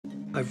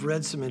I've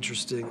read some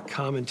interesting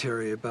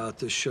commentary about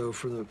this show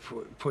from the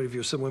point of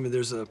view of some women.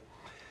 There's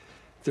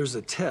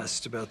a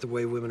test about the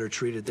way women are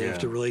treated. They have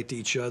to relate to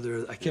each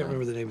other. I can't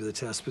remember the name of the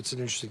test, but it's an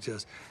interesting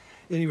test.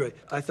 Anyway,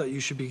 I thought you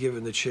should be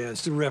given the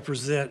chance to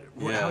represent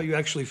how you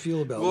actually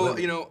feel about women. Well,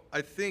 you know,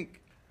 I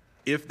think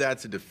if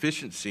that's a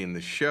deficiency in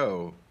the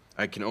show,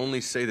 I can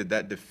only say that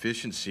that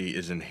deficiency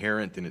is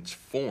inherent in its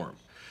form,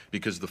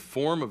 because the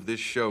form of this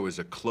show is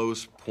a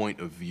close point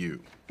of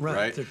view,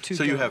 right?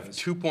 So you have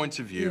 2 points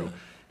of view,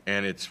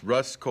 and it's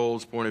Russ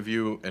Cole's point of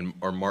view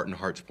or Martin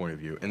Hart's point of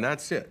view, and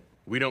that's it.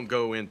 We don't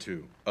go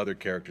into other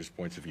characters'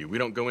 points of view. We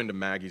don't go into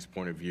Maggie's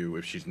point of view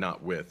if she's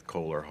not with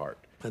Cole or Hart.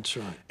 That's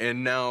right.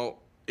 And now,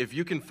 if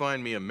you can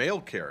find me a male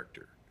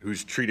character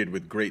who's treated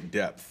with great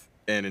depth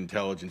and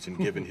intelligence and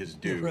given his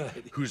due,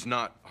 who's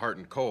not Hart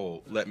and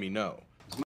Cole, let me know.